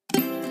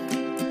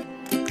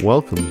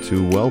Welcome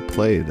to Well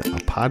Played, a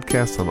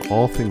podcast on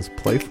all things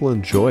playful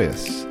and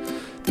joyous.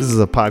 This is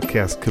a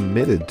podcast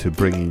committed to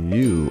bringing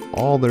you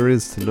all there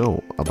is to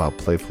know about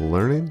playful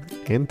learning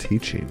and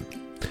teaching.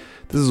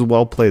 This is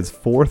Well Played's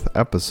fourth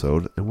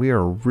episode, and we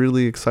are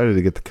really excited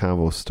to get the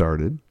convo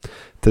started.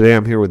 Today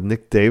I'm here with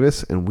Nick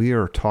Davis, and we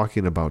are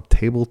talking about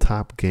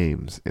tabletop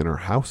games in our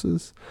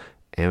houses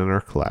and in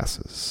our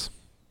classes.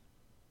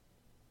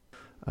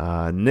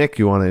 Nick,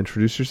 you want to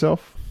introduce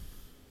yourself?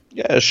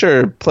 Yeah,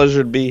 sure.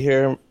 Pleasure to be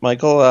here,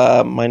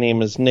 Michael. My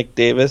name is Nick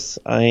Davis.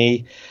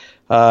 I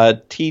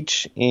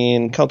teach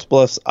in Council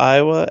Bluffs,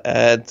 Iowa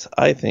at,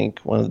 I think,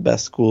 one of the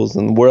best schools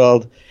in the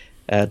world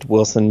at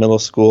Wilson Middle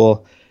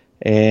School.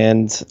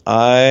 And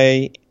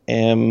my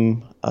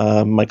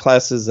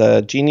class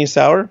is Genius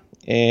Hour,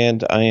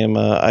 and I am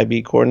a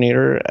IB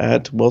coordinator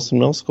at Wilson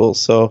Middle School.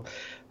 So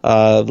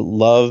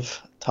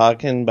love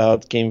talking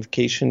about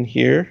gamification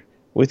here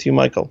with you,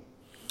 Michael.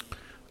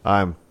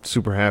 I'm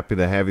super happy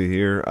to have you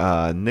here.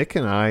 Nick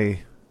and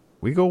I,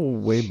 we go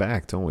way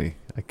back, don't we?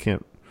 I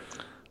can't.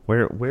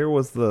 Where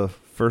was the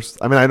first?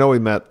 I mean, I know we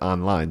met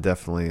online,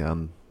 definitely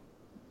on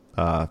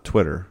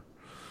Twitter.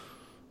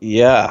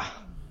 Yeah,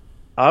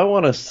 I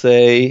want to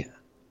say,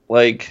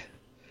 like,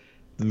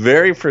 the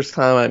very first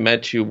time I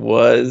met you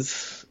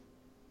was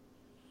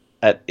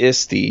at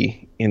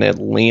ISTE in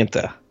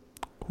Atlanta.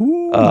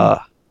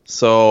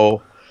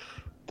 So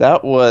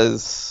that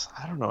was,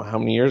 I don't know how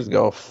many years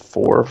ago,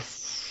 4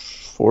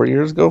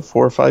 years ago,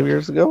 4 or 5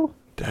 years ago.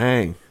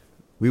 Dang,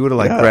 we would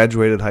have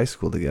graduated high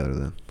school together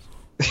then.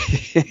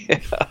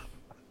 Yeah.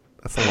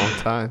 That's a long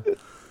time.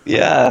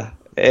 Yeah,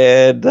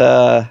 and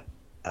I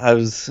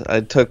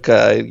took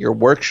your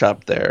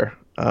workshop there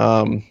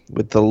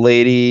with the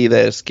lady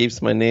that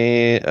escapes my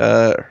name,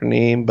 her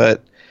name,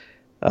 but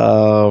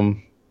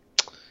you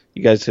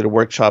guys did a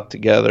workshop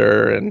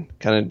together and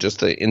kind of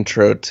just an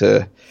intro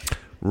to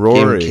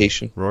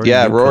gamification.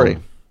 Rory.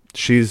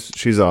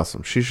 She's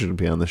awesome. She should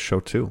be on this show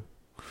too.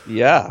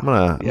 Yeah.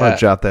 I'm gonna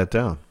jot that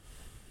down.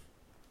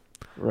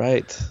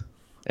 Right.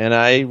 And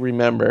I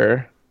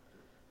remember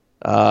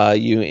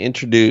you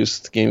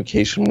introduced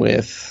gamification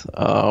with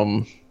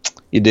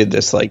you did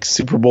this like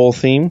Super Bowl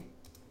theme.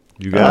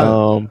 You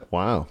got it.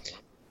 Wow.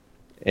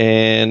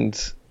 And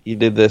you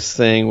did this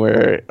thing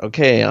where,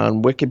 okay,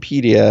 on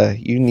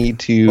Wikipedia you need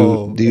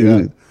to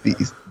do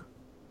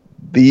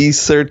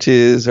these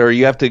searches, or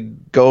you have to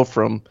go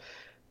from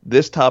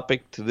this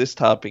topic to this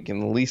topic in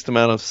the least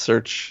amount of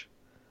search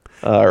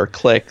or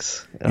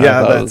clicks. And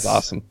I thought that was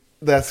awesome.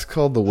 That's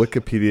called the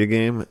Wikipedia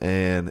game,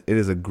 and it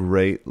is a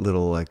great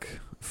little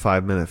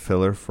 5-minute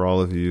filler for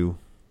all of you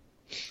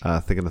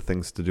thinking of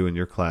things to do in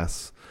your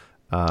class.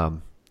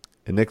 And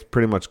Nick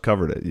pretty much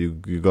covered it. You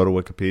go to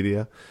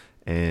Wikipedia,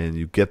 and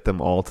you get them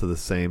all to the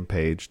same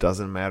page.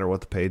 Doesn't matter what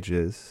the page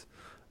is.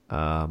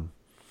 And,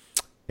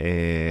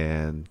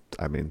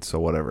 I mean, so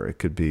whatever. It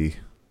could be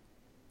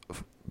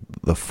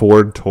the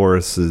Ford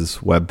Taurus's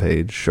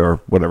webpage or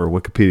whatever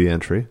Wikipedia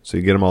entry. So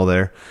you get them all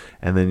there,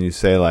 and then you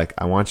say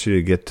I want you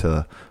to get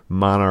to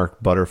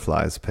Monarch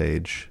Butterflies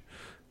page,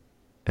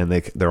 and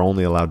they're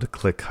only allowed to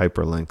click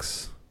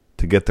hyperlinks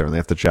to get there, and they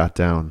have to jot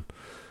down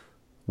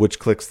which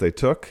clicks they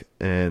took.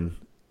 And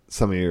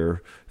some of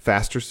your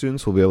faster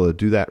students will be able to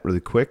do that really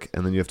quick,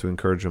 and then you have to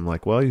encourage them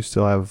you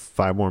still have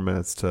 5 more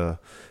minutes to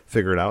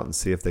figure it out and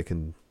see if they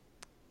can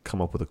come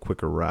up with a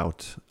quicker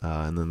route,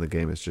 and then the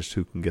game is just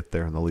who can get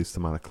there in the least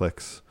amount of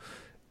clicks.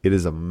 It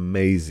is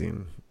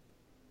amazing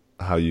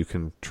how you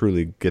can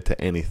truly get to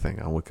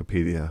anything on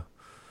Wikipedia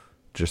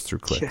just through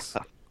clicks.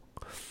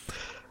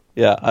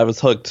 Yeah, I was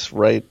hooked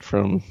right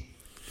from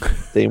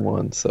day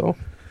one. So,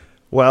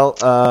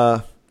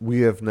 well,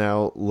 we have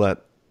now let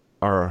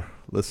our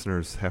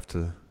listeners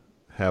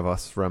have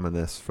us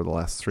reminisce for the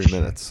last 3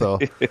 minutes. So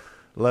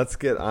let's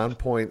get on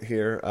point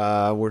here.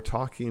 We're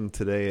talking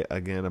today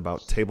again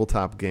about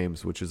tabletop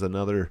games, which is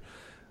another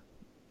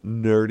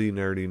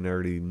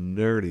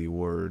nerdy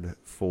word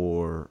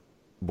for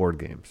board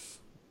games.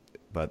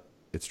 But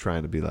it's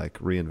trying to be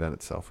reinvent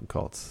itself and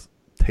call it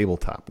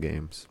tabletop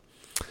games.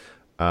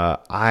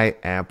 I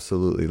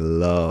absolutely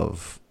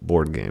love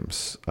board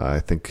games. I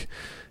think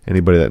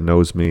anybody that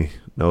knows me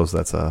knows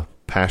that's a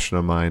passion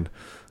of mine.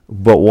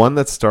 But one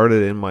that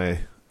started in my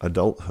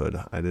adulthood.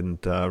 I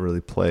didn't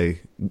really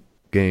play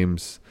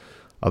games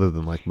other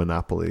than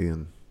Monopoly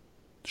and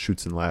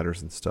Chutes and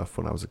Ladders and stuff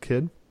when I was a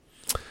kid.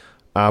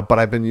 But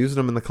I've been using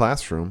them in the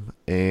classroom,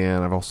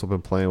 and I've also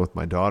been playing with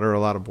my daughter a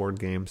lot of board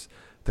games.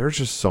 There's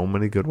just so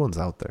many good ones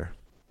out there.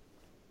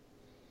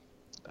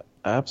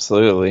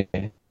 Absolutely.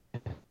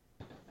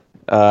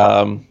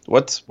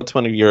 What's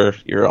one of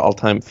your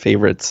all-time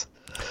favorites?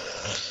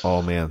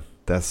 Oh man,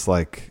 that's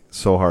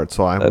so hard.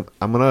 So I'm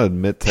gonna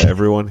admit to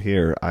everyone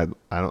here, I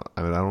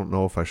don't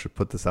know if I should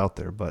put this out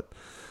there, but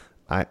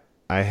I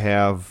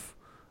have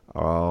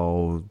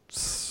I'm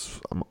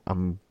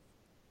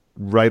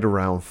right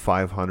around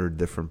 500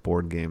 different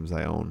board games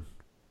I own.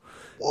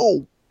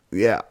 Whoa.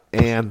 Yeah,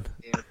 and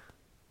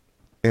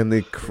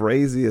the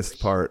craziest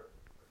part,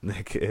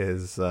 Nick,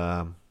 is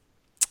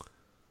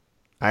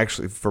I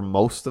actually, for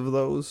most of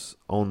those,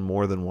 own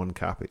more than one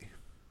copy.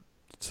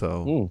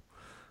 So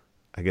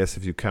I guess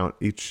if you count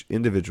each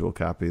individual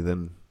copy,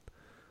 then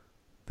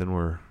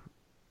we're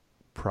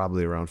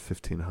probably around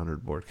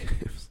 1,500 board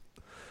games.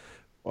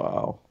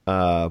 Wow.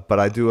 But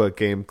I do a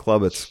game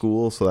club at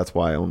school, so that's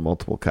why I own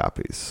multiple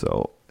copies.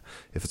 So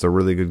if it's a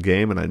really good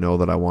game and I know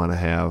that I want to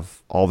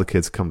have all the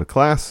kids come to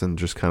class and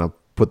just kind of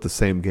put the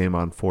same game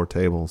on 4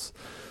 tables,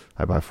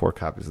 I buy 4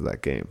 copies of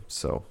that game.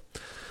 So,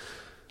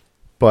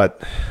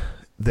 but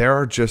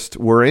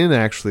we're in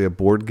actually a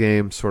board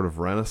game sort of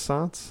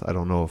renaissance. I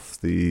don't know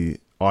if the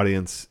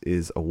audience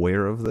is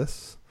aware of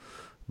this,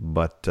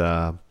 but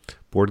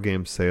board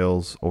game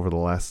sales over the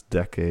last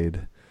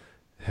decade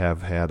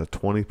have had a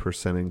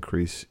 20%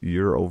 increase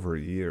year over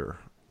year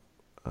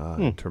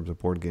in terms of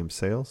board game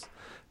sales.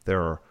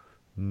 There are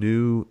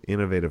new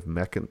innovative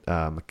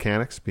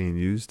mechanics being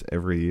used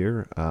every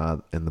year,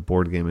 and the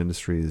board game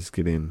industry is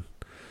getting,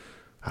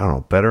 I don't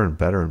know, better and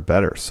better and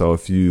better. So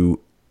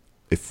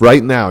if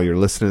right now you're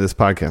listening to this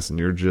podcast and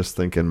you're just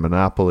thinking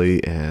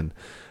Monopoly and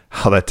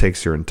how that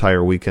takes your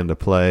entire weekend to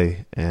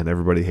play and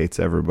everybody hates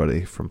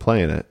everybody from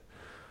playing it,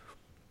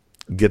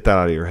 get that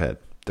out of your head.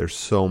 There's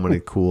so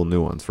many cool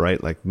new ones,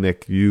 right? Like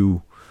Nick,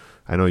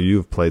 I know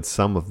you've played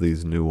some of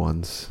these new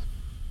ones.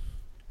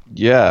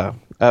 Yeah,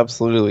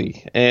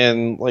 absolutely.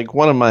 And like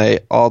one of my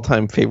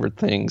all-time favorite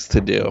things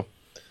to do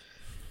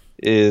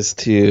is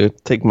to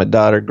take my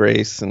daughter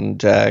Grace and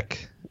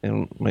Jack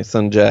and my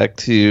son Jack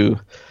to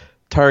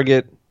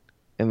Target,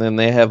 and then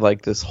they have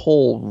like this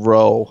whole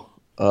row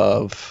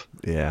of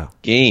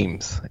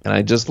games, and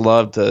I just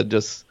love to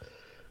just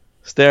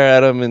stare at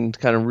them and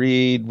kind of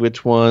read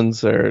which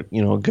ones are,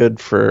 good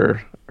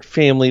for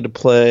family to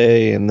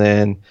play, and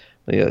then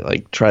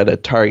like try to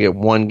target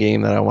one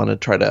game that I want to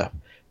try to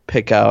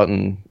pick out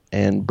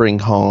and bring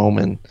home,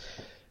 and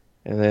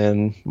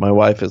then my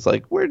wife is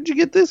like, "Where did you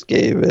get this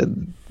game?"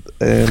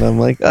 And I'm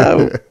like,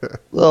 "Oh,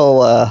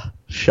 little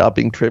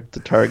shopping trip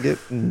to Target,"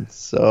 and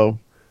so.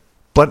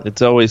 But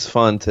it's always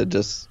fun to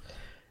just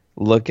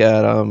look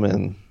at them,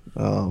 and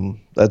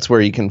that's where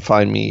you can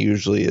find me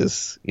usually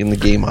is in the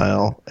game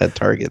aisle at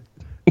Target.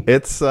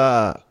 It's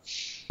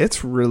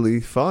really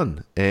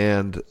fun,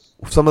 and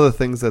some of the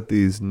things that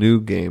these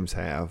new games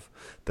have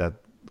that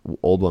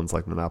old ones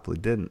like Monopoly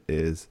didn't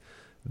is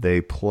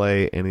they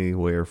play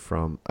anywhere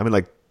from, I mean,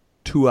 like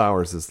 2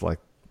 hours is like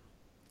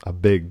a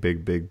big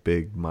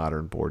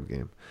modern board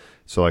game.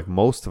 So like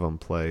most of them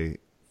play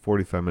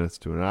 45 minutes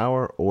to an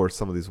hour, or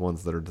some of these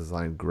ones that are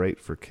designed great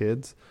for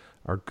kids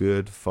are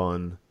good,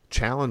 fun,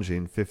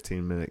 challenging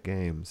 15-minute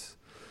games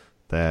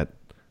that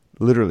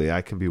literally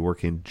I can be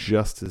working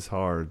just as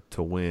hard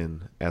to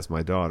win as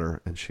my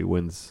daughter, and she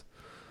wins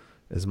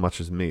as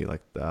much as me.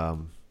 Like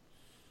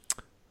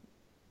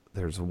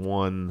there's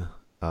one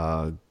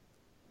that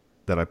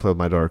I play with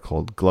my daughter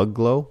called Glug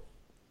Glow.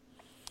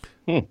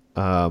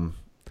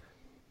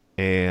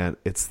 And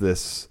it's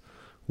this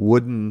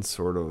wooden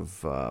sort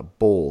of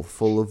bowl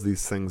full of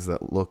these things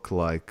that look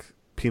like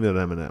peanut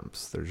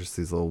M&Ms. They're just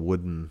these little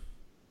wooden,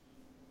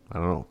 I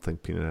don't know,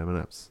 think peanut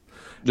M&Ms.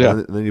 Yeah.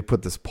 And then you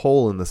put this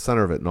pole in the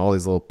center of it, and all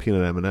these little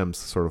peanut M&Ms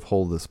sort of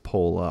hold this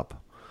pole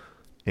up.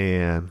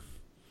 And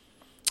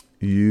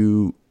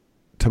to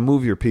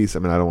move your piece, I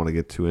mean, I don't want to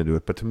get too into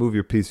it, but to move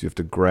your piece, you have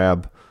to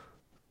grab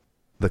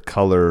the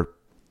color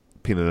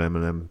peanut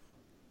M&M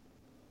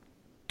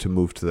to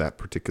move to that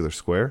particular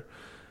square.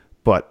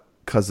 But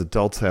because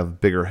adults have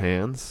bigger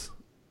hands,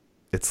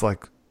 it's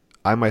like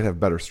I might have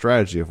better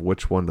strategy of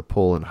which one to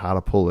pull and how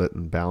to pull it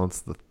and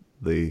balance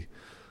the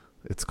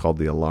it's called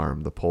the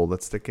alarm, the pole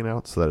that's sticking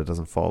out so that it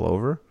doesn't fall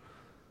over.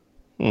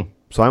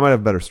 So I might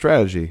have better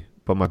strategy,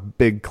 but my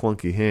big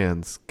clunky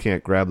hands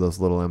can't grab those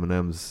little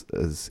M&Ms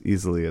as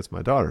easily as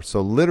my daughter.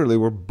 So literally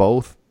we're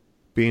both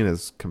being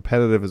as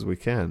competitive as we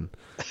can.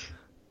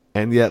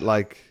 And yet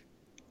like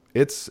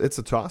it's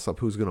a toss up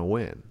who's going to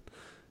win.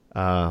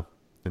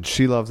 And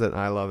she loves it and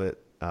I love it.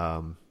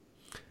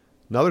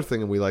 Another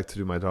thing that we like to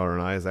do, my daughter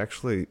and I, is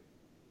actually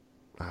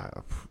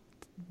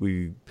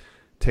we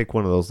take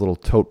one of those little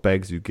tote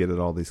bags you get at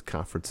all these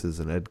conferences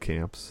and ed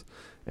camps,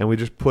 and we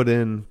just put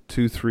in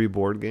 2-3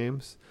 board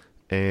games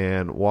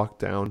and walk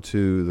down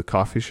to the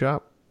coffee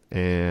shop,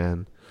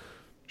 and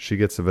she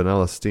gets a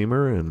vanilla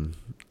steamer and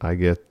I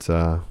get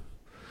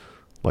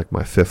like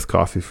my 5th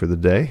coffee for the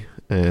day,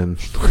 and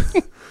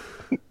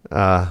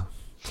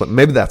so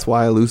maybe that's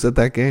why I lose at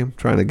that game,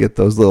 trying to get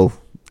those little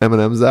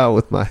M&Ms out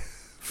with my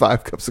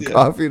 5 cups of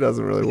coffee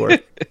doesn't really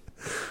work.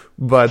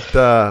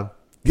 But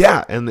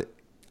yeah, and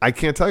I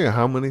can't tell you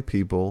how many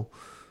people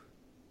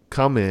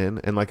come in,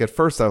 and like at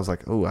first I was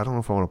like, oh, I don't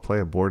know if I want to play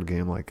a board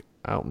game like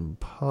out in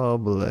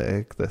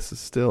public. This is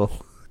still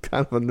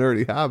kind of a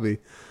nerdy hobby.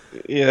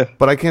 Yeah.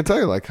 But I can't tell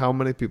you like how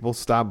many people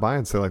stop by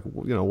and say like,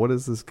 what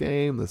is this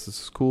game? This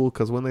is cool.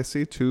 Because when they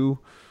see 2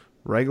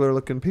 regular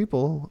looking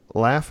people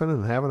laughing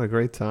and having a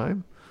great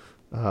time,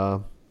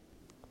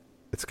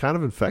 it's kind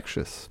of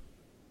infectious.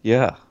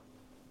 Yeah.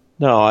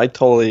 No, I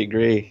totally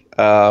agree.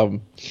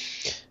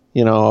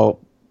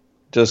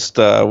 Just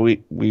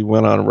we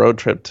went on a road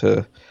trip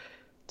to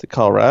to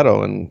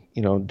Colorado, and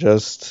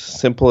just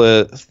simple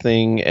a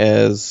thing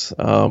as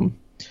all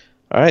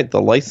right,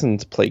 the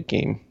license plate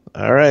game.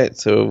 All right,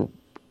 so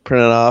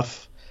printed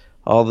off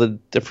all the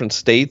different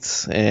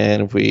states,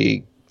 and if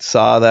we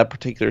saw that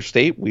particular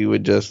state, we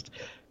would just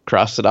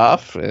cross it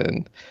off,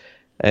 and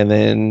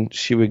then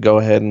she would go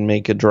ahead and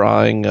make a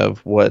drawing of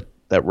what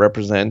that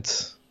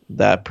represents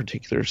that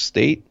particular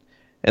state,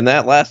 and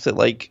that lasted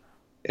like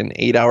an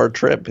 8-hour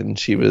trip, and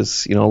she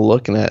was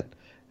looking at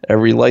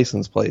every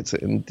license plates.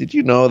 And did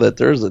you know that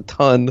there's a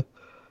ton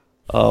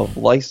of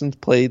license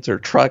plates or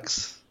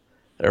trucks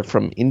that are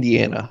from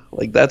Indiana?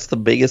 Like, that's the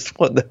biggest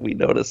one that we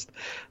noticed.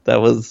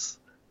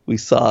 We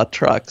saw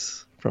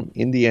trucks from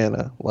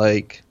Indiana.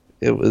 Like,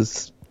 it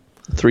was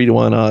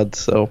 3-to-1 odds,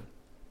 so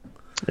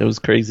it was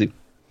crazy.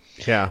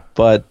 Yeah.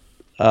 But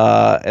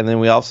and then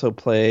we also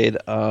played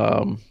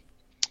road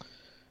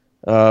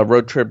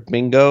trip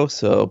bingo.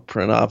 So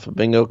print off a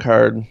bingo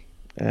card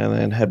and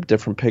then have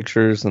different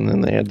pictures, and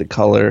then they had to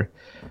color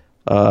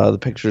the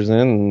pictures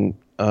in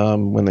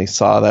when they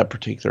saw that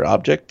particular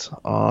object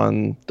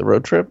on the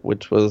road trip,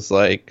 which was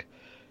like,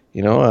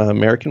 an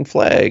American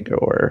flag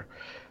or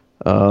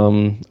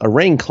a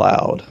rain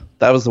cloud.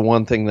 That was the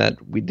one thing that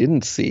we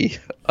didn't see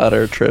on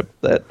our trip,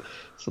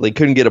 so they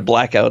couldn't get a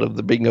blackout of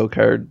the bingo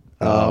card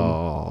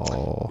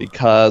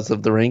because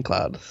of the rain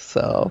cloud.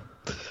 So,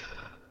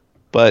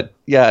 but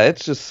yeah,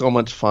 it's just so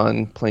much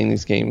fun playing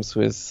these games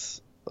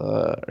with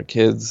our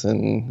kids,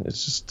 and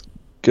it's just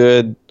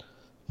good,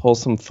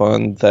 wholesome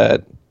fun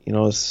that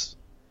is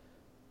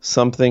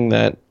something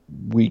that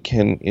we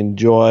can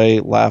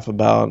enjoy, laugh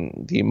about,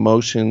 the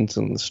emotions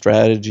and the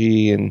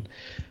strategy, and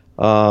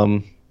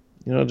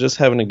just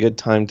having a good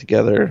time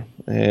together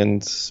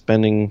and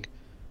spending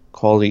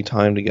quality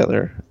time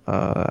together.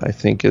 I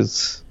think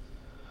is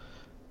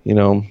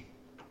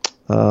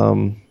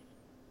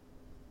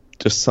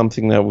just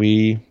something that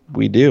we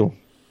do.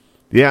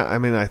 Yeah, I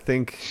mean, I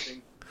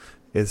think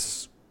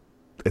it's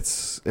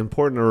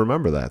important to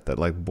remember that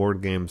like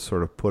board games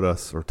sort of put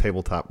us, or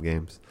tabletop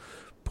games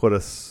put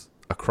us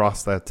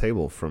across that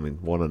table from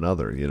one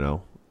another,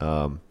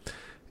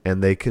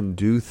 and they can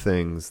do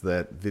things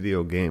that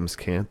video games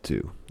can't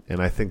do.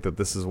 And I think that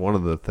this is one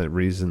of the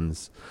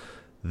reasons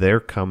they're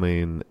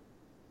coming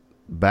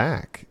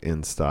back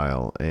in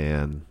style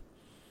and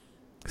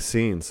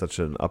seeing such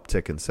an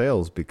uptick in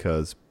sales,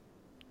 because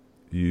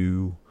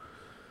a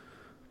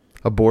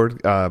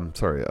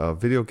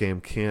video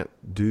game can't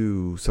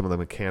do some of the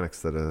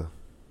mechanics that a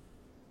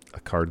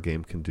card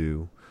game can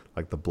do,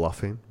 like the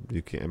bluffing.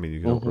 You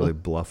don't really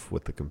bluff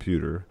with the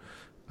computer,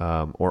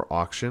 or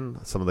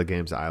auction. Some of the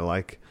games I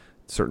like,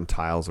 certain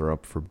tiles are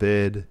up for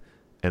bid,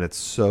 and it's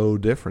so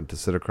different to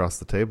sit across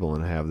the table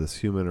and have this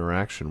human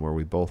interaction where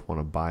we both want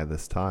to buy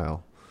this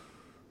tile.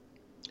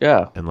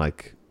 Yeah. And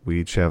like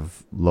we each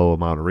have low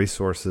amount of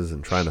resources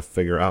and trying to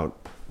figure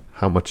out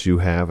how much you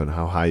have and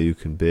how high you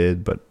can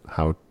bid, but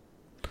how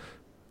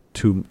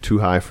too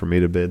high for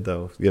me to bid,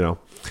 though.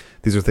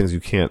 These are things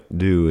you can't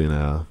do in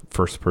a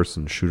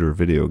first-person shooter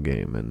video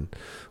game. And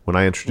when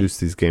I introduce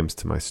these games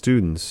to my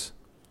students,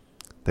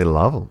 they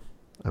love them.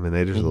 I mean,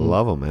 they just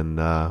love them. And,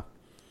 I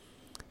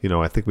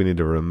think we need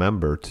to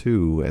remember,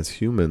 too, as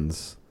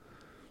humans,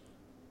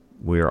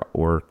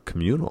 we're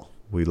communal.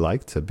 We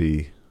like to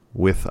be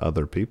with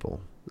other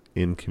people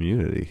in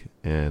community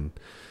and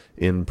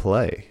in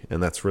play.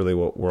 And that's really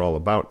what we're all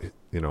about,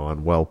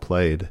 on Well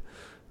Played,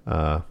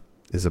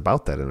 is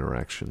about that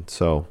interaction.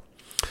 So...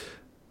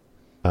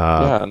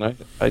 and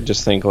I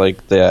just think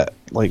like that,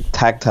 like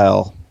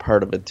tactile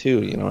part of it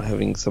too,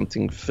 having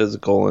something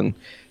physical and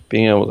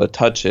being able to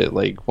touch it.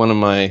 Like one of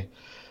my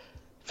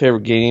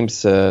favorite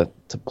games to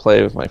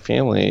play with my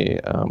family,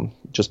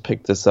 just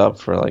picked this up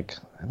for like,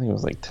 I think it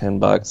was like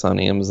 $10 on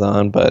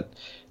Amazon, but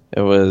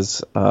it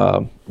was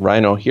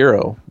Rhino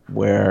Hero,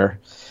 where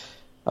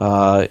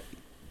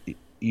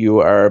you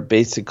are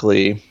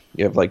basically,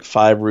 you have like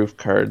 5 roof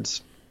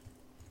cards,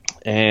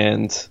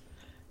 and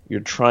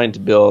you're trying to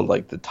build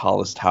like the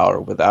tallest tower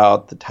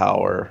without the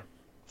tower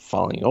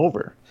falling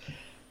over.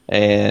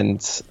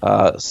 And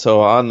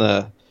so on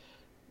the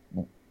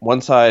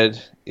one side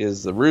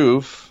is the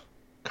roof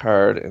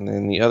card, and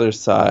then the other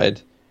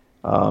side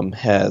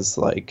has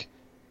like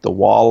the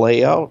wall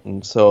layout.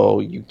 And so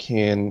you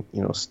can,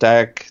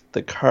 stack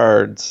the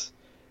cards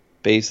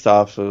based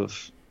off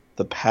of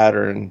the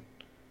pattern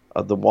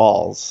of the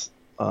walls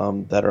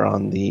that are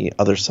on the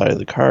other side of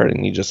the card,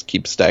 and you just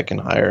keep stacking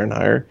higher and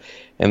higher.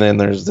 And then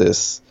there's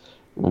this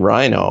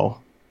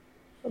rhino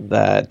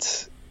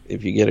that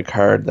if you get a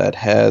card that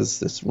has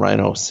this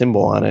rhino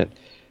symbol on it,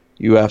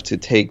 you have to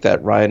take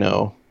that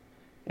rhino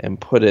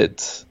and put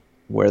it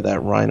where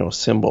that rhino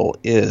symbol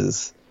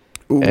is.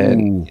 Ooh.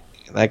 And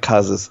that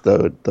causes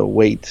the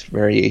weight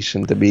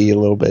variation to be a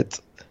little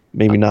bit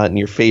maybe not in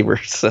your favor.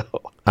 So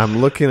I'm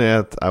looking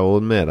at, I will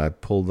admit, I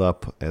pulled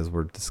up as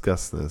we're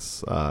discussing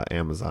this,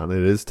 Amazon.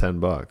 It is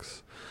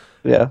 $10.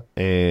 Yeah.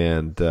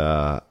 And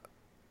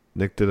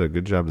Nick did a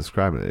good job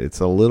describing it. It's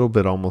a little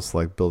bit almost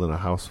like building a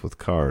house with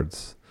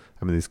cards.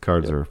 I mean, these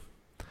cards are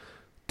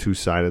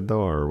two-sided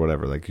though, or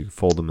whatever. Like you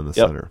fold them in the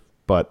Yep. center.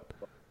 But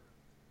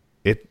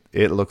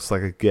it looks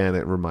like, again,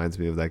 it reminds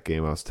me of that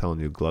game I was telling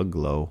you, Glug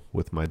Glow,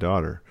 with my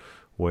daughter,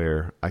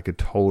 where I could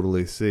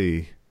totally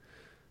see,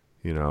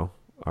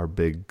 our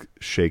big,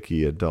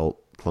 shaky, adult,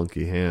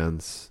 clunky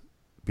hands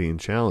being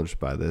challenged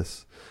by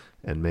this,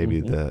 and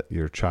maybe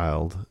your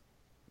child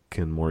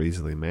can more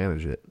easily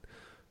manage it.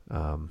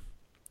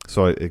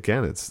 So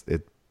again,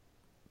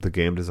 the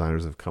game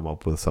designers have come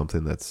up with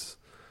something that's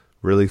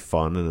really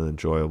fun and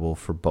enjoyable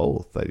for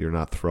both, that you're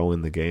not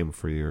throwing the game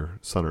for your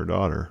son or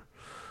daughter.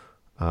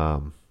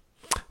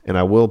 And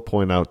I will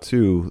point out,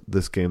 too,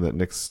 this game that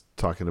Nick's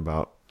talking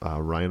about,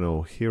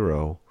 Rhino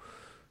Hero,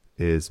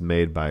 is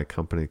made by a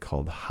company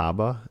called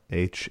Haba,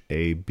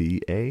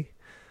 Haba.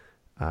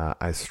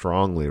 I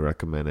strongly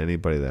recommend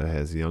anybody that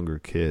has younger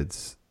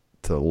kids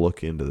to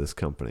look into this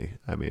company.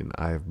 I mean,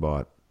 I've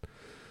bought,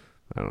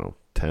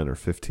 10 or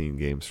 15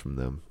 games from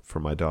them for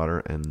my daughter,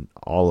 and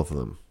all of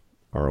them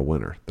are a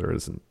winner. There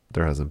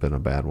hasn't been a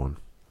bad one.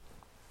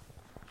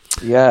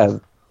 Yeah,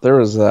 there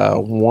was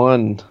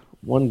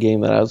one game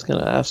that I was going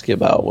to ask you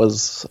about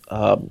was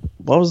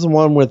what was the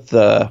one with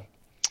the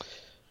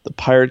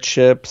pirate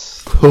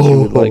ships that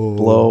you would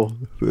blow?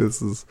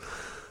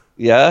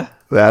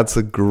 That's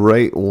a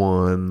great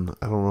one.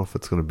 I don't know if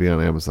it's going to be on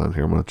Amazon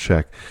here. I'm going to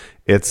check.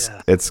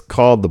 It's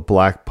called The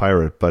Black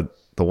Pirate, but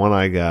the one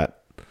I got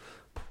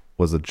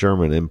was a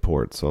German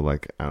import, so I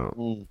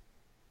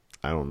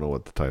don't know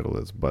what the title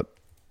is, but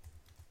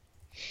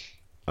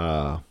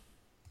game.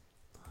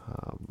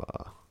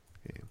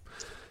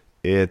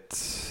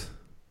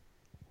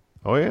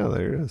 Oh yeah,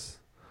 there it is.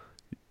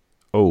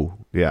 Oh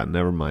yeah,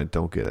 never mind.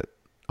 Don't get it.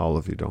 All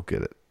of you don't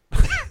get it,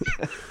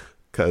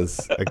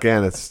 because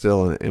again, it's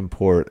still an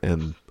import,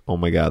 and oh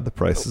my god, the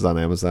price is on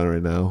Amazon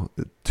right now,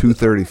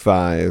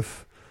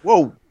 $235.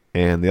 Whoa!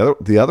 And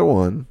the other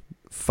one,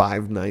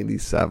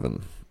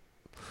 $597.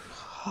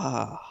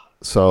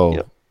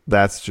 So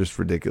that's just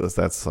ridiculous.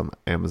 That's some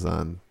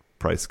Amazon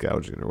price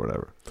gouging or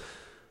whatever.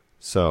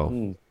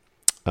 So,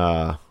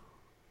 so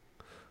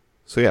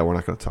yeah, we're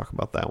not going to talk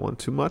about that one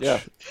too much. Yeah.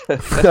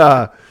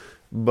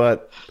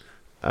 But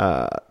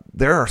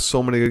there are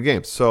so many good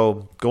games.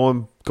 So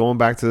going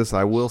back to this,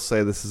 I will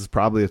say this is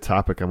probably a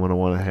topic I'm going to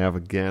want to have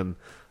again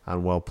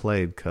on Well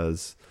Played,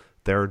 because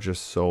there are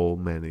just so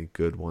many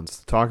good ones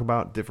to talk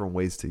about, different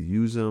ways to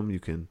use them. You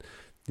can,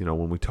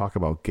 when we talk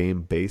about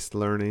game-based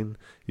learning,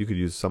 you could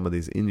use some of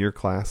these in your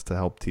class to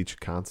help teach a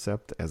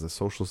concept. As a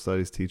social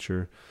studies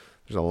teacher,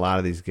 there's a lot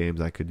of these games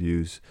I could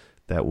use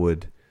that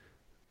would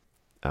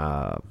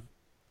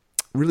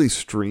really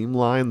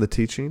streamline the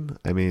teaching.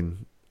 I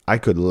mean, I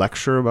could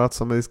lecture about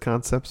some of these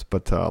concepts,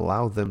 but to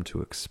allow them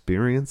to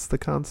experience the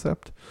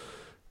concept,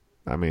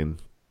 I mean,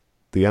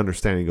 the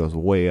understanding goes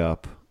way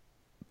up,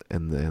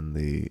 and then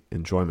the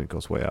enjoyment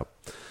goes way up.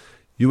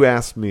 You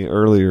asked me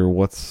earlier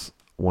what's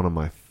one of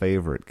my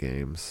favorite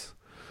games.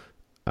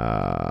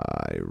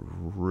 I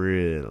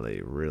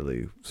really,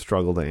 really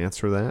struggle to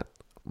answer that,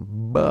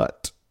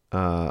 but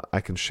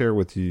I can share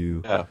with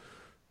you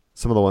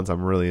some of the ones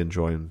I'm really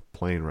enjoying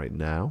playing right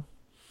now.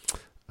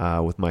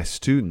 With my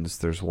students,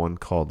 there's one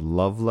called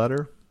Love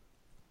Letter.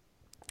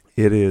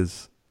 It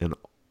is an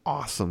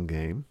awesome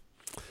game,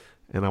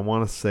 and I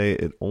want to say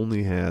it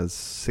only has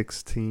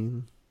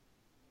 16,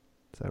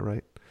 is that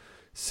right?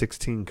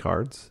 16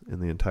 cards in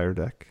the entire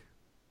deck.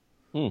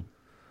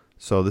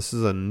 So this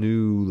is a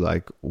new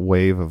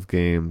wave of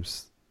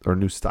games, or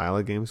new style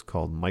of games,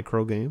 called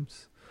micro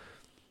games.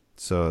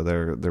 So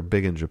they're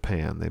big in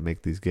Japan. They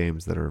make these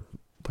games that are,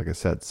 like I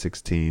said,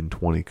 16,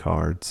 20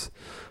 cards.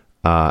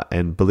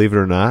 And believe it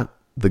or not,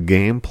 the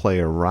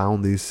gameplay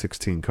around these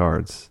 16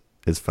 cards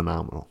is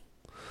phenomenal.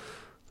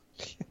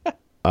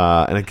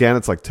 And again,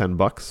 it's like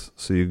 $10,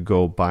 so you can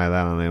go buy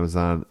that on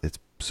Amazon. It's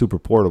super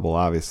portable,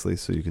 obviously,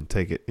 so you can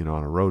take it,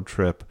 on a road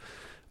trip.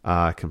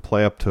 Can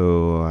play up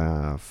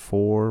to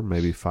 4,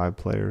 maybe 5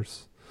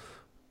 players.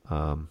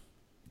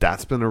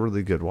 That's been a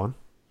really good one.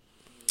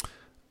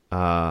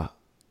 One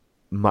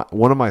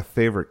of my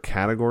favorite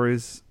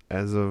categories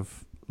as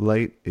of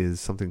late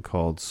is something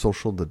called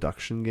social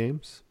deduction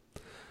games.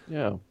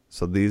 Yeah.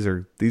 So these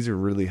are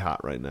really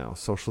hot right now.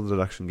 Social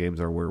deduction games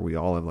are where we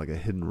all have a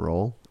hidden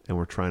role, and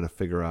we're trying to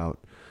figure out,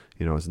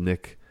 is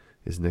Nick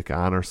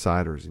on our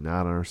side or is he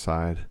not on our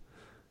side?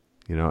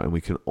 And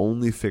we can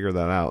only figure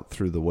that out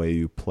through the way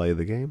you play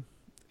the game.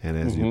 And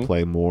as you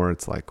play more,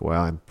 it's well,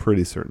 I'm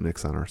pretty certain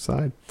Nick's on our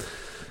side.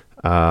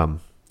 And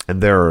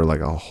there are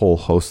a whole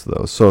host of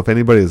those. So if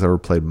anybody has ever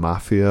played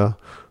Mafia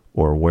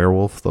or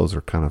Werewolf, those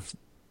are kind of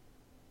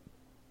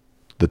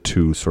the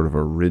two sort of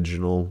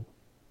original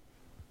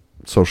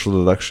social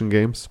deduction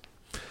games.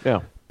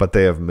 Yeah. But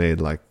they have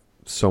made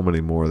so many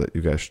more that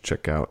you guys should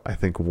check out. I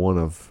think one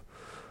of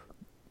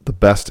the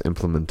best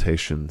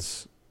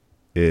implementations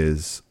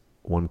is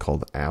one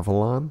called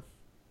Avalon.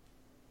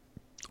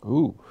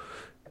 Ooh.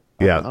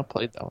 Yeah. I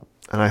played that one.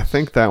 And I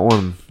think that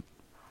one,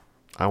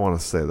 I want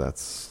to say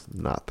that's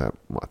not that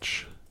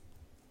much.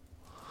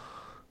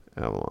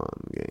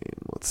 Avalon game.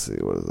 Let's see,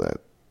 what is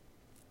that?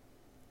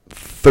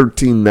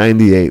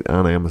 $13.98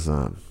 on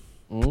Amazon.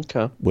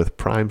 Okay. With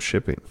Prime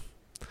shipping.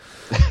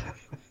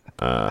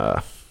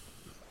 But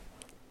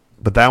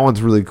that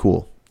one's really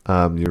cool.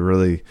 You're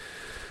really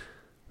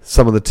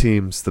some of the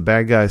teams, the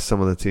bad guys, some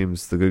of the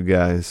teams, the good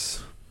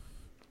guys.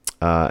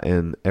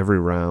 And every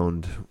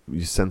round,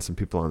 you send some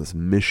people on this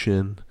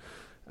mission.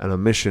 And a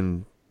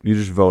mission, you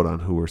just vote on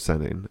who we're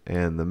sending.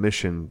 And the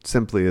mission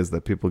simply is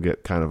that people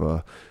get kind of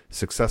a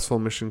successful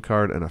mission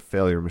card and a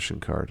failure mission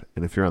card.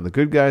 And if you're on the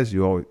good guys,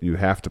 you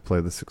have to play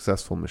the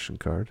successful mission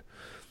card.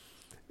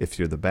 If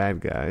you're the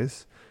bad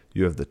guys,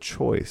 you have the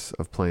choice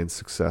of playing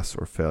success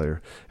or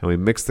failure. And we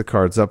mix the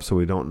cards up so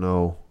we don't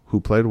know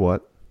who played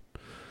what.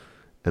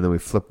 And then we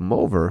flip them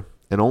over,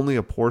 and only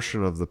a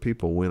portion of the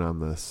people win on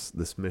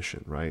this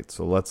mission, right?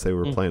 So let's say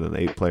we're playing an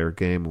 8-player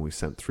game and we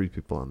sent 3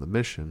 people on the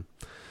mission.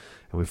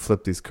 And we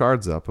flip these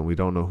cards up and we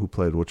don't know who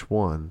played which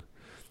one.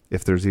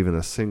 If there's even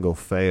a single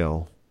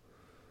fail,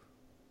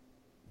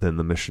 then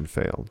the mission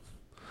failed.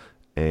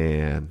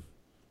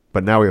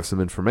 But now we have some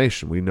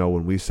information. We know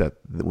when we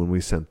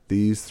sent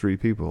these 3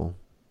 people,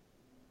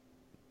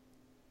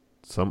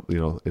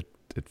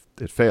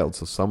 it failed.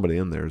 So somebody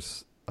in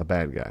there's a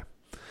bad guy,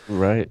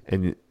 right?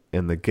 And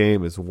the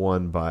game is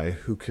won by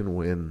who can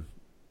win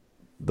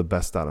the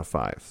best out of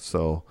 5.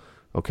 So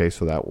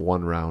so that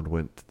one round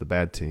went to the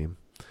bad team,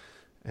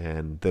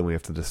 and then we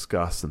have to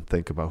discuss and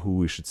think about who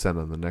we should send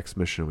on the next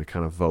mission. We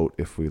kind of vote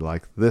if we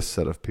like this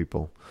set of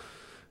people,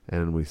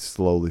 and we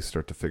slowly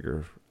start to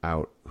figure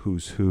out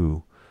who's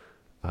who.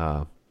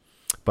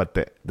 But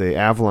the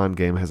Avalon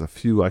game has a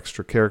few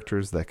extra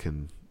characters that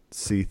can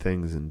see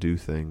things and do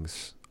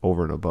things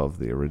over and above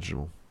the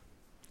original.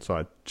 So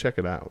I'd check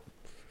it out.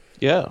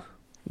 Yeah.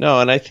 No,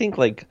 and I think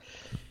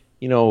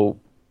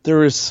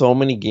there is so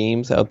many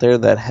games out there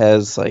that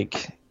has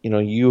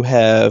you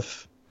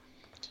have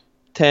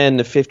 10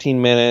 to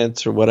 15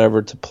 minutes or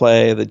whatever to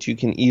play, that you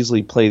can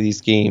easily play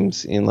these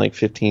games in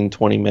 15,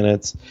 20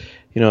 minutes,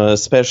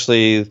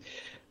 especially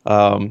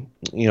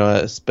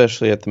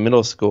especially at the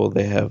middle school,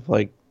 they have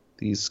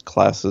these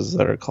classes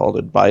that are called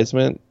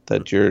advisement,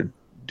 that you're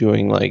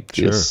doing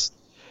this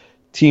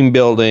team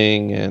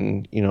building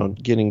and,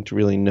 getting to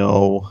really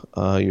know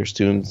your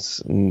students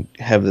and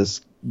have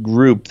this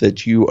group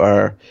that you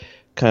are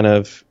kind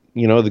of,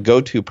 the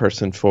go-to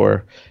person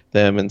for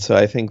them. And so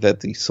I think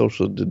that the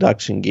social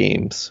deduction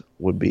games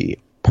would be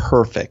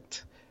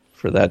perfect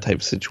for that type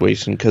of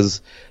situation,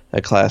 because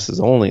that class is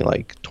only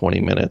 20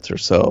 minutes or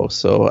so.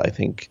 So I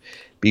think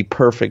be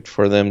perfect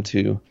for them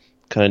to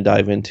kind of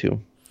dive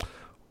into.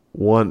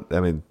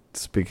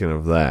 Speaking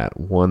of that,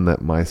 one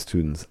that my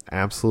students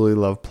absolutely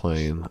love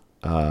playing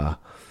and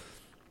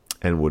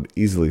would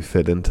easily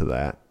fit into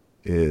that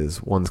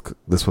is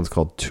this one's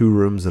called 2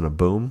 Rooms and a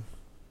Boom.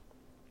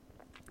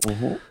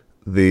 Mm-hmm.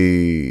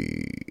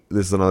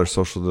 This is another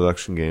social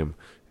deduction game.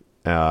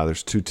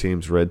 There's 2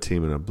 teams, red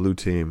team and a blue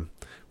team.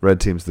 Red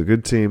team's the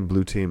good team,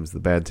 blue team's the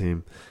bad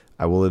team.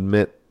 I will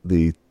admit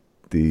the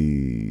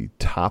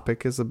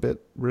topic is a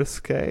bit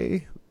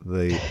risque.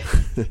 The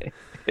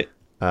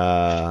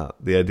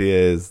idea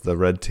is the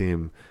red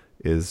team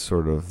is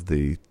sort of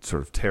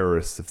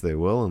terrorists, if they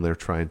will, and they're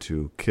trying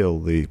to kill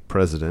the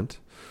president,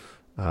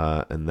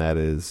 and that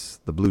is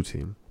the blue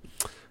team.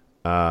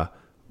 But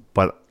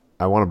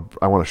I want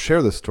to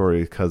share this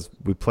story because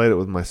we played it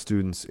with my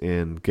students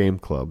in game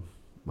club,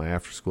 my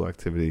after school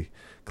activity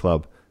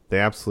club. They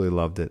absolutely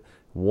loved it.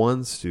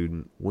 One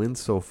student went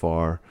so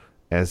far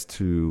as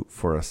to,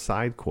 for a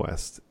side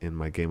quest in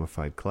my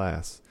gamified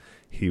class,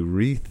 he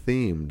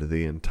rethemed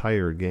the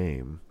entire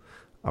game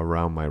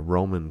around my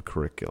Roman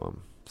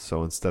curriculum.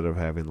 So instead of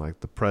having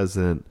the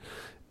president,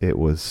 it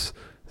was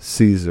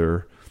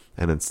Caesar,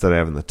 and instead of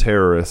having the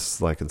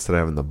terrorists, instead of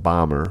having the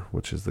bomber,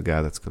 which is the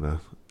guy that's going to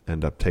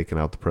end up taking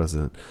out the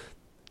president,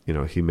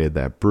 he made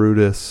that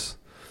Brutus,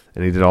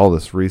 and he did all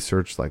this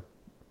research.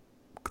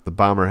 The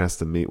bomber has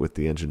to meet with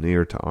the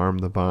engineer to arm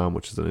the bomb,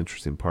 which is an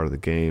interesting part of the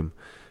game.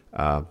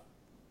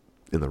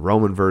 In the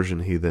Roman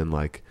version, he then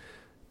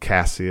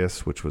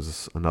Cassius, which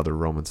was another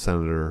Roman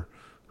senator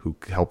who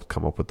helped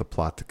come up with the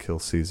plot to kill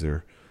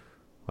Caesar.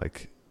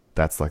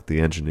 That's the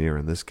engineer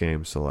in this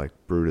game. So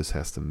Brutus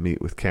has to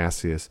meet with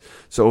Cassius.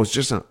 So it was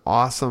just an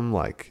awesome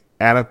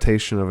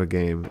adaptation of a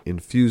game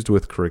infused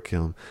with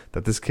curriculum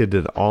that this kid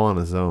did all on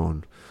his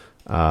own.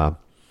 And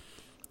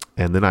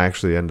then I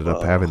actually ended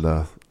up having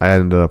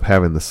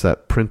the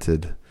set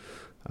printed.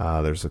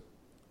 There's a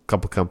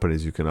couple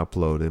companies you can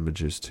upload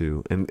images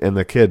to, and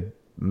the kid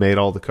made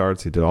all the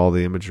cards. He did all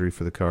the imagery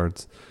for the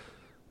cards,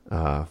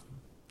 and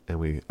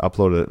we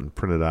uploaded it and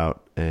printed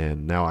out.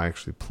 And now I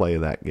actually play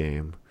that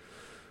game,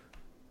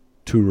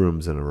 2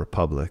 Rooms in a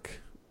Republic,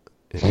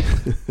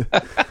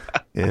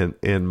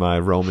 in my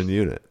Roman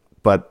unit.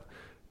 But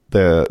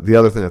the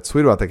other thing that's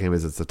sweet about that game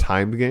is it's a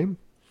timed game,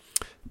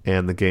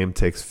 and the game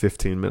takes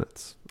 15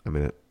 minutes.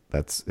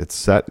 It's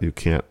set. You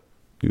can't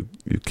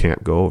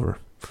go over.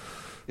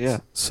 Yeah.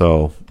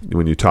 So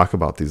when you talk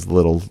about these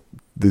little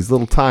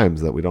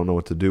times that we don't know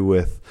what to do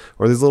with,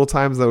 or these little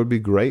times that would be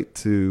great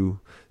to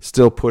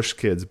still push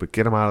kids, but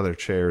get them out of their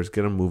chairs,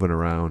 get them moving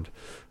around.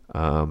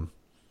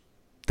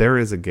 There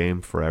is a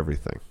game for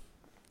everything.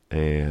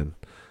 And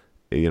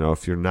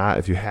if you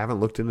haven't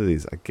looked into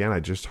these, again, I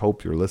just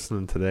hope you're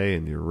listening today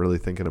and you're really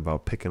thinking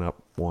about picking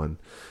up one.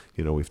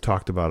 We've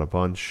talked about a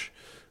bunch.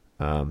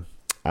 On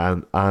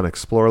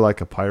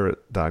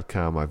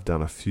explorelikeapirate.com, I've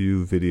done a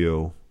few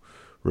video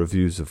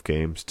reviews of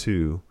games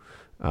too.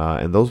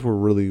 And those were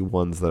really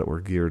ones that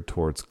were geared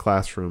towards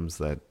classrooms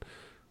that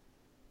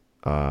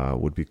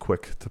would be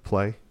quick to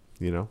play.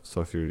 So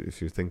if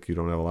you think you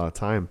don't have a lot of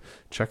time,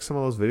 check some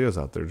of those videos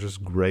out. They're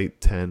just great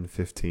 10,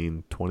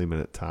 15,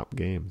 20-minute top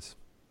games.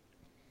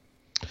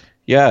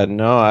 Yeah,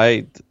 no,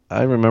 I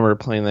remember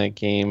playing that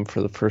game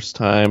for the first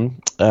time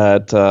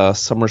at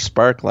Summer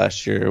Spark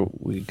last year.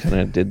 We kind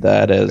of did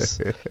that as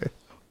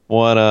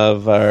one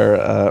of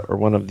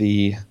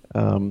the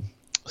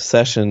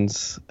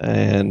sessions.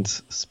 And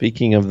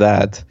speaking of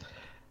that,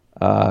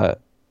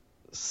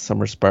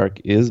 Summer Spark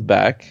is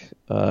back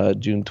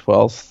June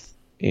 12th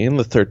and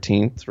the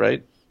 13th,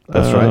 right?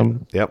 That's right.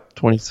 Yep.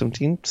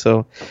 2017.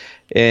 So,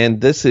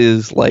 and this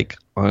is like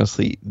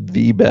honestly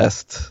the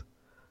best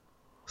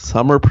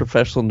summer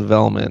professional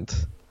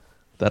development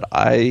that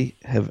I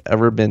have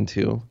ever been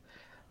to.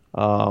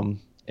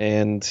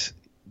 And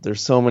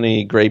there's so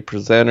many great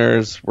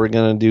presenters. We're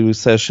going to do a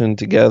session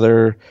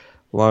together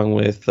along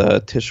with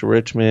Tisha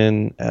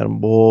Richmond, Adam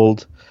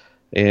Bold,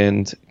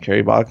 and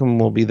Carrie Bauckham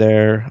will be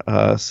there.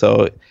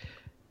 So,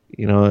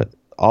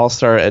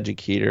 all-star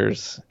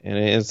educators, and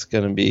it's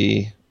going to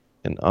be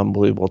an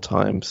unbelievable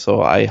time.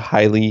 So I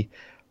highly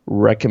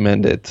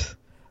recommend it,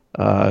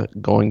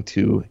 going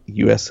to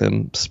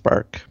USM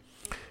Spark.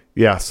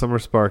 Yeah, Summer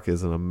Spark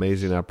is an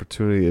amazing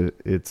opportunity.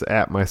 It's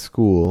at my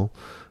school,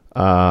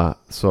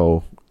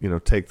 so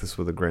take this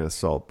with a grain of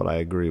salt. But I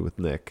agree with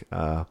Nick.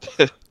 I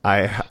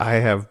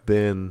have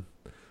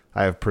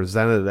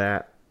presented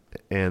at,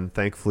 and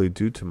thankfully,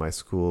 due to my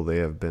school, they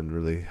have been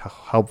really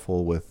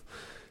helpful with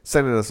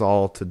sending us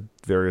all to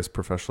various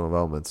professional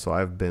developments. So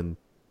I've been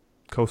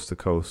coast to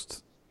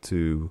coast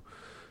to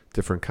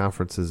different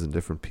conferences and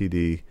different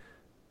PD,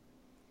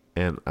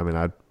 and I mean,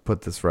 I'd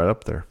put this right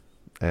up there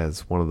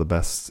as one of the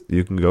best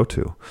you can go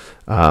to.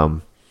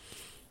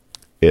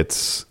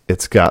 It's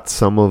got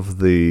some of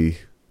the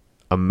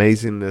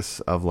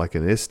amazingness of like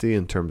an ISTE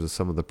in terms of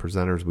some of the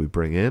presenters we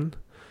bring in,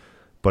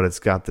 but it's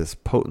got this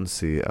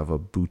potency of a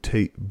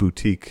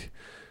boutique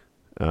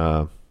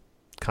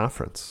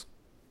conference.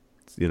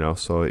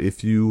 So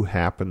if you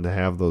happen to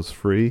have those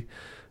free,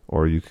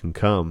 or you can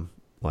come,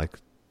 like,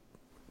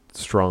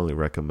 strongly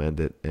recommend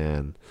it.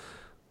 And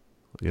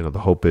the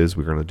hope is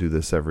we're going to do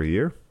this every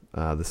year.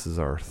 This is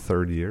our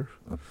third year.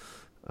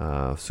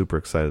 Super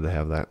excited to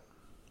have that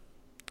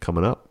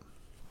coming up.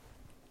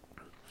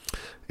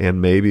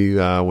 And maybe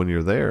when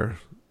you're there,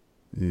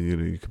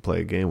 you could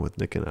play a game with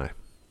Nick and I.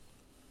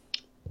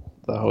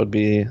 That would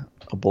be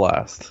a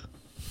blast.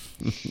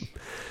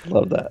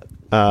 Love that.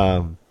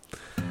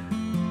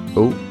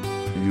 You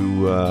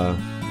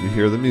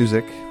hear the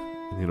music,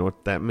 and you know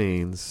what that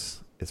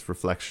means. It's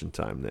reflection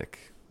time, Nick.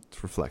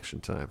 It's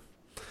reflection time.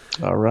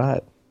 All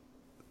right.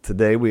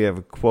 Today we have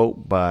a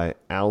quote by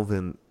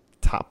Alvin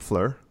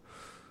Toffler.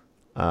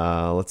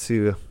 Let's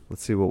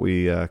see what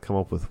we come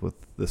up with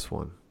this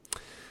one.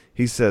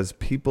 He says,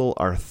 people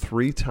are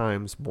 3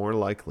 times more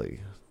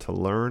likely to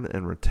learn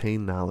and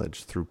retain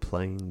knowledge through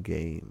playing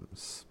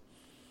games.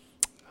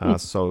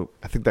 So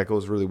I think that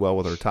goes really well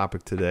with our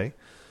topic today.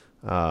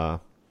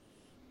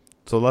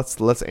 So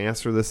let's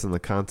answer this in the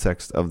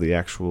context of the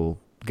actual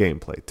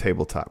gameplay,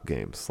 tabletop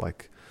games.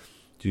 Like,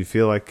 do you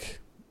feel like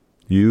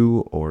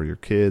you or your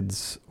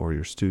kids or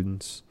your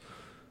students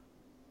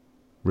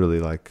really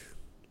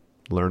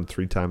learn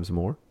 3 times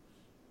more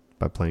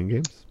by playing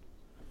games?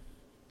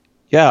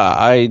 Yeah,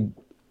 I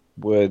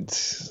would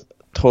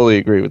totally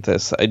agree with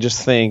this. I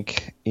just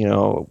think,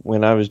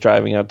 when I was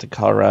driving out to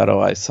Colorado,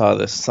 I saw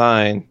this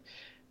sign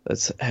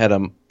that's had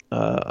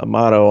a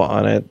motto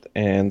on it,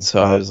 and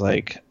so I was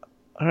like,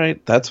 all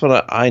right, that's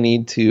what I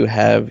need to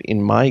have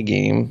in my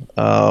game,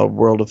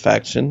 World of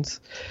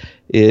Factions.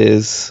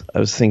 I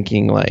was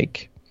thinking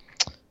like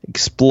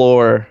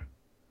explore,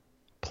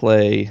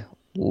 play,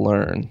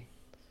 learn.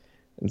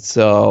 And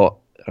so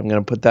I'm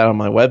going to put that on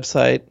my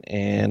website,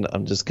 and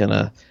I'm just going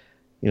to,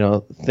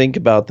 think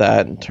about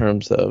that in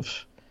terms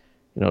of,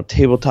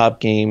 tabletop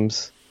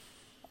games.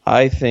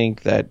 I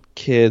think that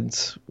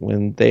kids,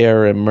 when they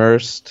are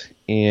immersed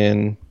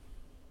in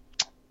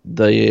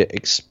the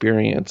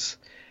experience,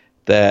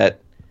 that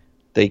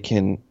they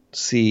can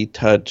see,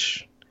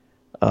 touch,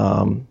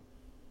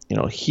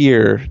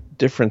 hear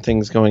different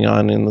things going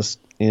on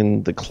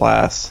in the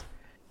class,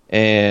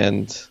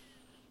 and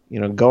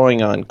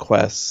going on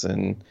quests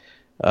and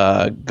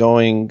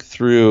going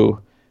through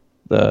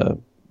the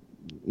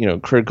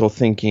critical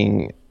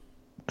thinking,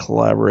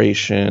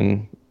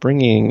 collaboration,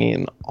 bringing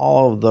in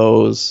all of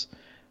those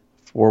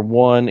for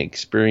one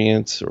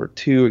experience or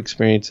 2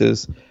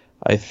 experiences.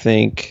 I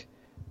think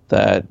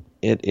that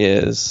it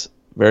is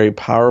very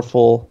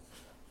powerful,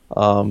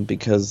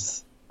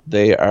 because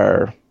they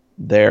are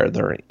there.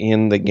 They're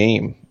in the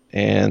game.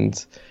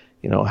 And,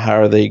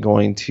 how are they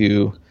going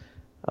to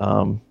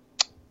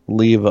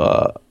leave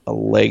a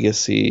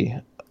legacy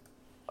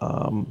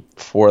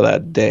for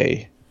that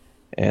day,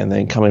 and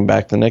then coming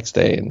back the next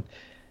day,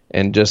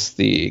 and just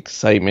the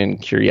excitement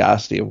and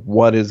curiosity of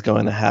what is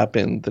going to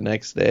happen the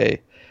next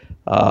day,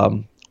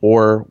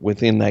 or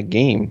within that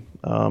game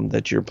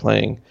that you're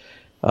playing.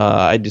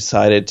 I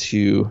decided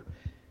to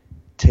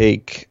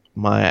take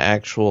my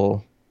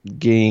actual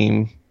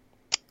game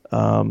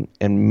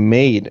and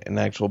made an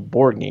actual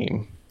board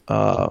game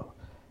to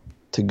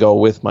go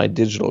with my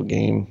digital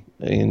game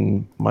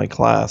in my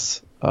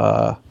class,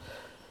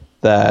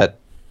 that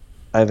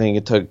I think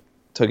it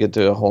took it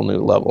to a whole new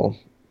level,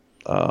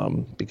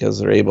 because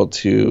they're able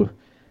to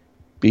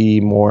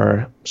be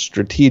more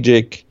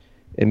strategic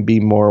and be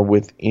more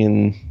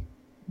within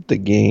the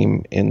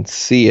game and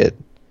see it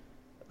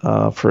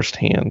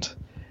firsthand.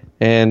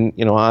 And,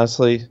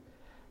 honestly,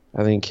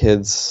 I think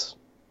kids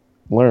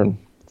learn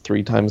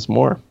 3 times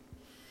more.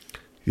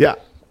 Yeah,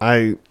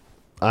 I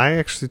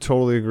actually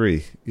totally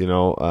agree.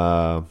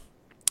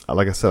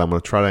 Like I said, I'm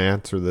going to try to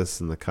answer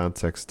this in the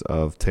context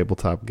of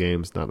tabletop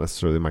games, not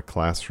necessarily my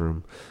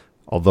classroom,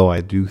 although I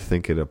do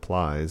think it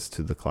applies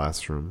to the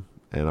classroom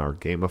and our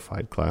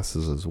gamified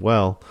classes as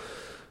well.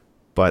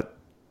 But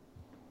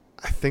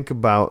I think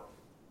about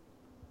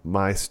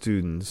my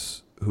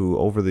students who,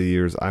 over the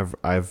years,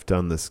 I've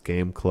done this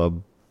game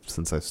club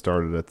since I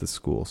started at the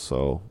school,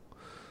 so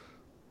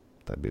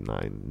that'd be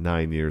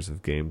nine years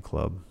of game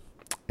club,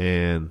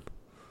 and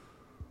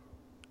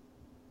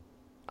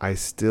I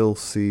still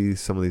see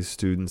some of these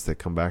students that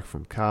come back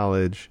from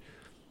college,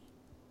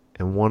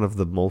 and one of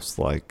the most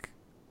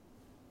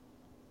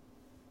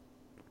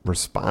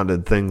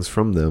responded things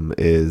from them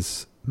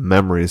is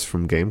memories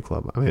from game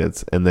club. I mean,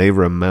 and they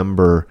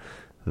remember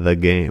the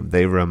game.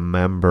 They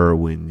remember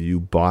when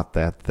you bought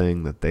that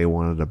thing that they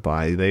wanted to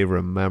buy. They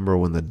remember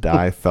when the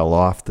die fell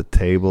off the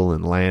table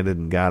and landed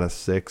and got a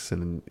 6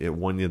 and it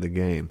won you the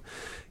game.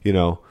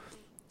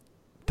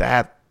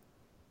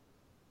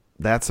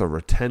 That's a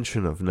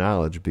retention of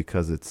knowledge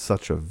because it's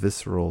such a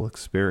visceral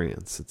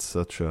experience. It's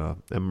such a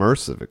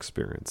immersive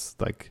experience.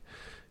 Like,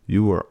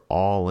 you were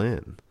all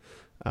in.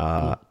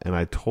 And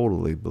I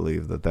totally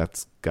believe that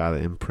that's got to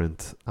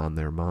imprint on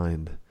their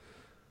mind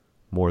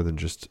more than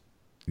just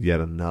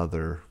yet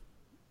another,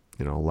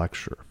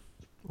 lecture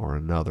or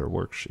another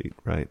worksheet,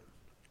 right?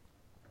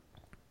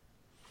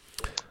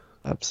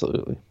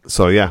 Absolutely.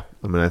 So yeah,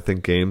 I mean, I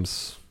think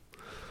games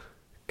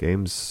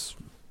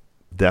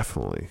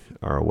definitely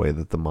are a way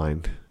that the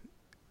mind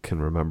can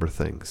remember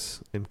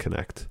things and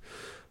connect.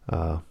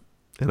 And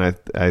I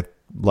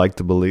like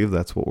to believe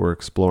that's what we're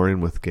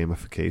exploring with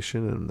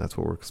gamification, and that's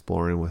what we're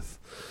exploring with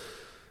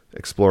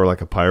Explore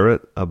Like a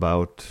Pirate,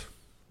 about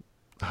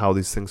how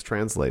these things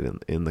translate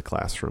in the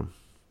classroom.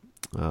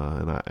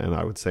 And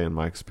I would say, in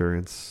my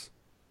experience,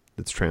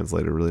 it's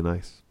translated really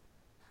nice.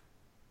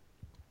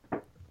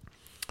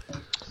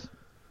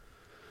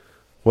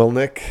 Well,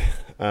 Nick,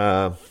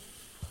 I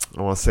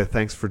want to say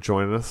thanks for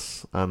joining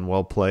us on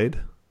Well Played.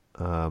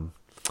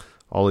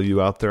 All of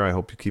you out there, I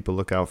hope you keep a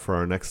lookout for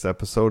our next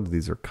episode.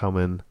 These are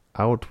coming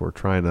out. We're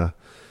trying to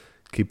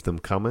keep them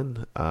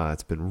coming.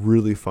 It's been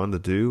really fun to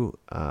do,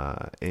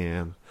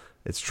 and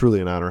it's truly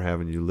an honor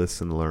having you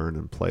listen, learn,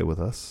 and play with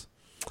us.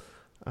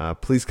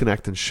 Please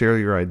connect and share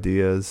your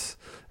ideas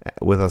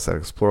with us at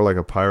Explore Like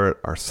a Pirate,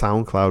 our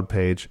SoundCloud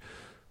page,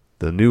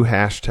 the new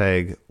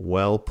hashtag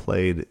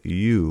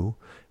WellPlayedU,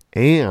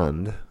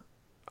 and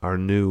our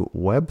new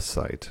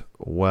website,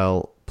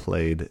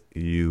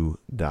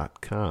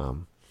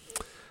 wellplayedu.com.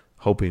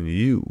 Hoping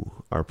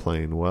you are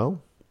playing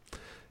well.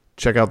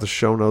 Check out the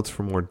show notes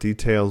for more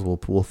details.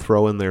 We'll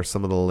throw in there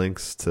some of the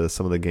links to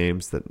some of the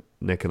games that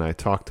Nick and I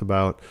talked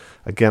about.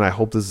 Again, I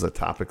hope this is a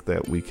topic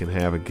that we can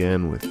have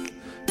again with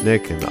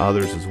Nick and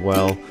others as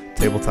well.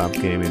 Tabletop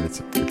gaming,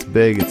 it's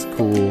big, it's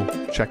cool.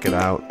 Check it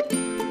out.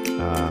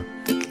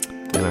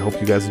 And I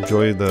hope you guys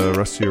enjoy the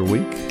rest of your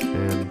week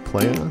and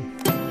play on.